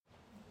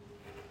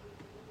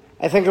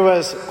I think it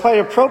was quite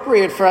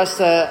appropriate for us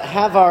to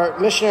have our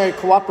missionary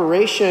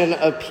cooperation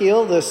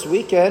appeal this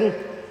weekend.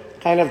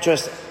 Kind of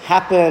just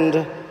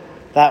happened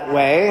that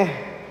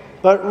way.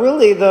 But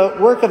really, the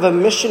work of a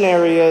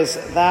missionary is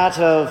that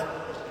of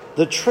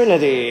the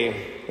Trinity.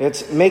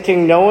 It's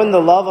making known the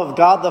love of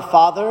God the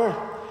Father,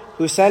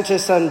 who sent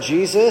his Son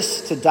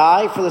Jesus to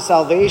die for the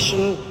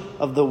salvation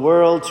of the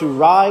world, to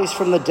rise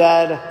from the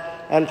dead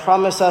and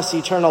promise us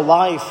eternal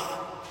life,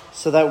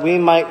 so that we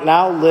might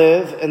now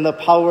live in the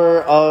power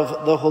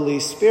of the Holy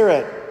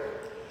Spirit.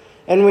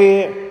 And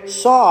we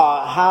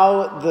saw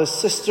how the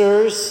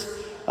sisters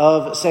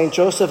of St.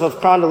 Joseph of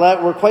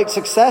Carondelet were quite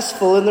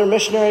successful in their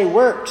missionary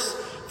works,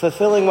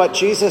 fulfilling what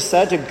Jesus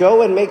said to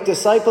go and make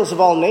disciples of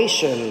all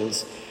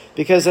nations.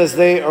 Because as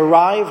they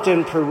arrived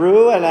in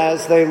Peru and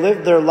as they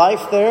lived their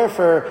life there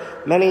for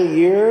many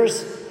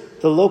years,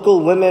 the local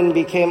women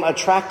became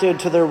attracted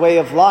to their way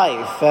of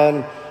life.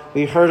 And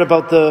we heard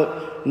about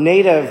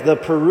the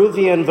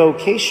Peruvian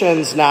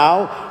vocations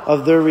now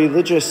of their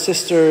religious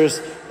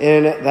sisters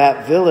in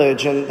that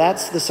village. And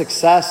that's the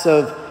success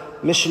of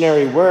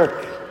missionary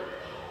work.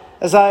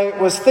 As I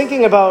was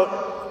thinking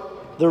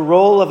about the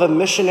role of a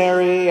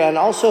missionary and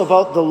also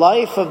about the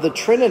life of the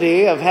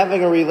Trinity, of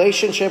having a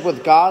relationship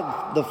with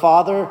God, the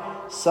Father,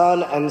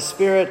 Son, and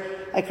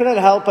Spirit, I couldn't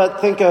help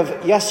but think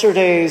of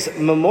yesterday's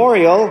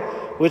memorial,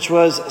 which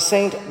was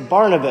St.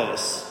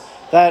 Barnabas.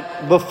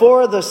 That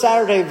before the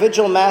Saturday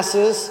Vigil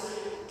Masses,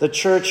 the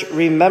church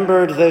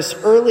remembered this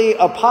early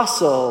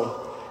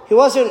apostle. He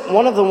wasn't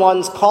one of the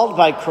ones called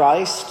by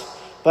Christ,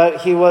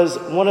 but he was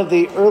one of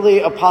the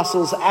early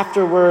apostles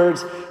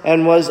afterwards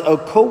and was a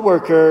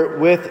co-worker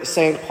with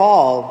St.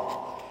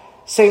 Paul.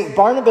 St.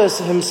 Barnabas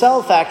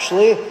himself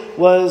actually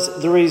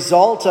was the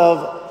result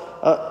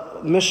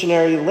of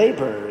missionary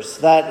labors,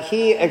 that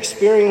he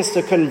experienced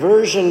a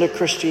conversion to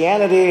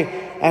Christianity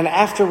and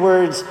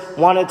afterwards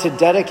wanted to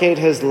dedicate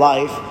his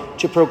life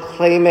to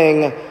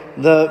proclaiming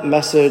the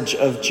message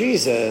of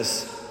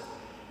Jesus.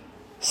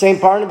 St.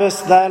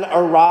 Barnabas then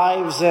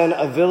arrives in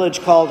a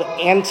village called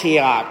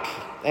Antioch,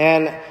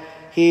 and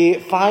he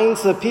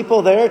finds the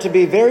people there to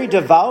be very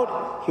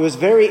devout. He was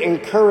very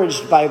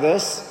encouraged by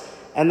this,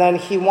 and then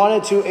he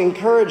wanted to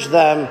encourage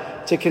them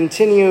to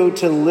continue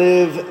to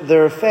live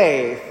their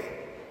faith.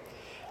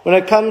 When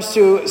it comes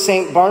to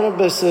St.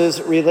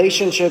 Barnabas's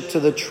relationship to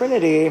the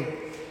Trinity,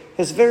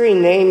 his very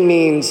name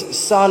means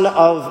son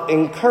of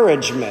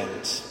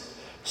encouragement.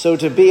 So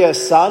to be a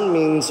son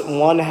means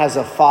one has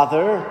a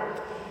father.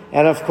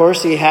 And of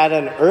course, he had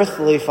an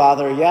earthly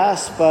father,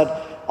 yes,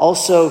 but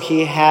also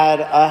he had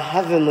a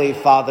heavenly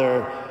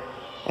father.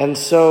 And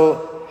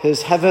so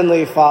his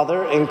heavenly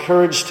father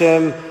encouraged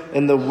him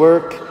in the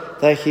work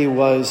that he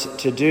was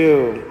to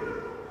do.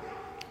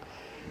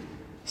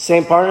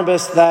 St.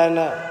 Barnabas then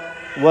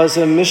was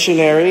a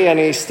missionary, and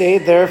he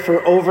stayed there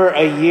for over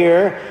a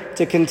year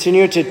to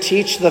continue to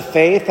teach the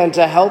faith and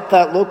to help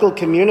that local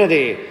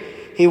community.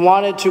 He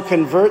wanted to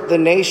convert the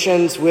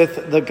nations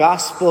with the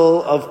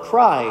gospel of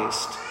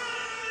Christ.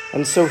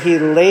 And so he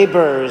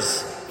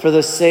labors for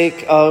the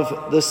sake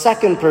of the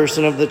second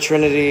person of the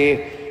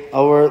Trinity,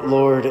 our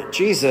Lord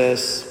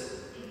Jesus.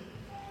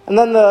 And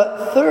then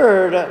the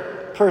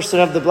third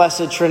person of the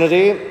Blessed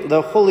Trinity,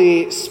 the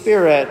Holy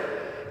Spirit.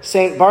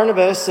 St.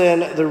 Barnabas, in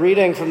the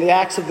reading from the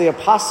Acts of the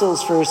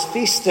Apostles for his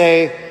feast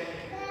day,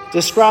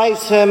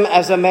 describes him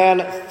as a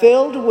man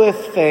filled with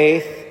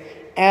faith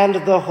and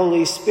the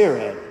Holy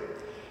Spirit.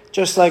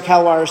 Just like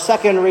how our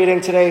second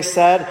reading today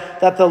said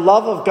that the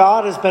love of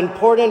God has been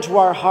poured into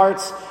our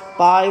hearts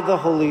by the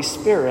Holy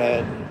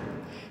Spirit.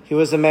 He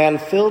was a man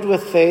filled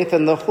with faith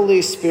and the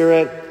Holy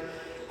Spirit,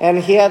 and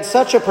he had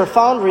such a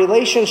profound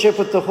relationship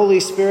with the Holy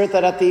Spirit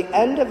that at the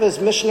end of his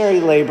missionary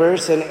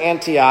labors in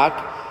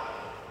Antioch,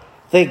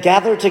 they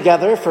gathered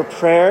together for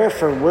prayer,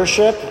 for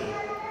worship,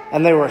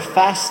 and they were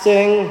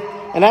fasting.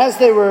 And as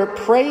they were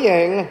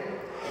praying,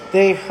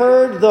 they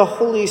heard the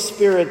Holy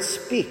Spirit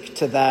speak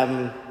to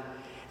them.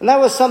 And that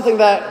was something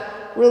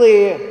that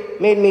really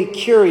made me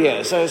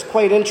curious. I was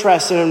quite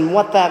interested in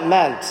what that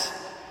meant,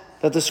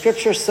 that the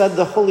scripture said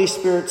the Holy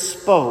Spirit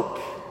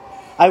spoke.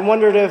 I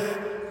wondered if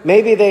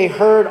maybe they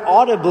heard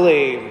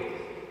audibly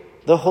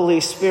the Holy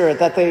Spirit,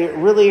 that they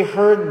really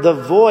heard the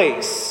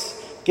voice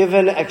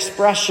given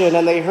expression,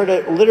 and they heard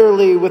it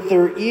literally with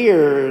their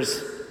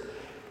ears.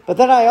 But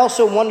then I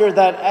also wondered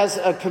that as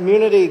a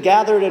community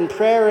gathered in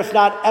prayer, if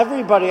not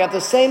everybody at the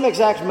same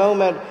exact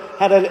moment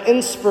had an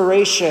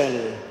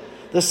inspiration,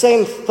 the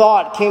same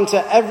thought came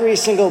to every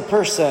single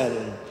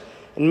person.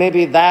 And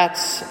maybe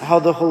that's how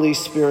the Holy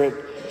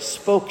Spirit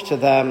spoke to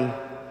them.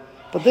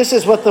 But this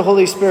is what the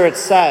Holy Spirit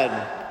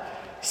said.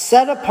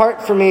 Set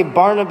apart for me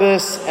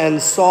Barnabas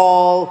and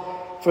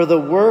Saul for the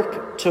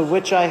work to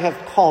which I have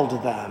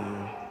called them.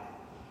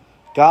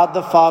 God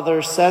the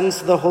Father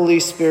sends the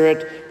Holy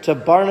Spirit to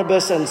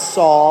Barnabas and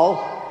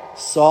Saul,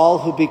 Saul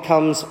who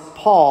becomes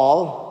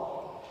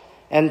Paul,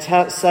 and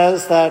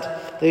says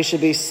that they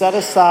should be set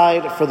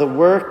aside for the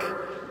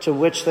work to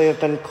which they have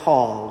been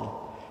called.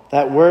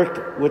 That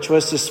work which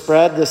was to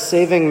spread the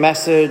saving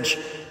message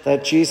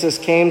that Jesus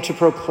came to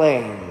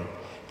proclaim,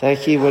 that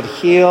he would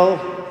heal,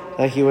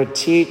 that he would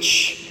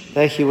teach,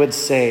 that he would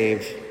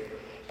save.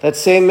 That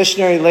same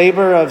missionary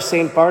labor of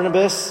St.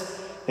 Barnabas,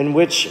 in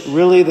which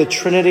really the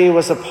Trinity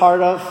was a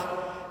part of,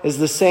 is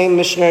the same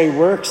missionary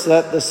works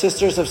that the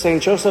Sisters of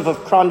St. Joseph of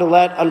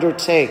Carondelet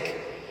undertake,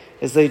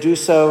 as they do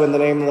so in the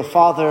name of the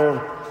Father,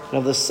 and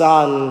of the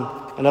Son,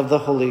 and of the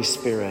Holy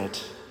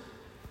Spirit.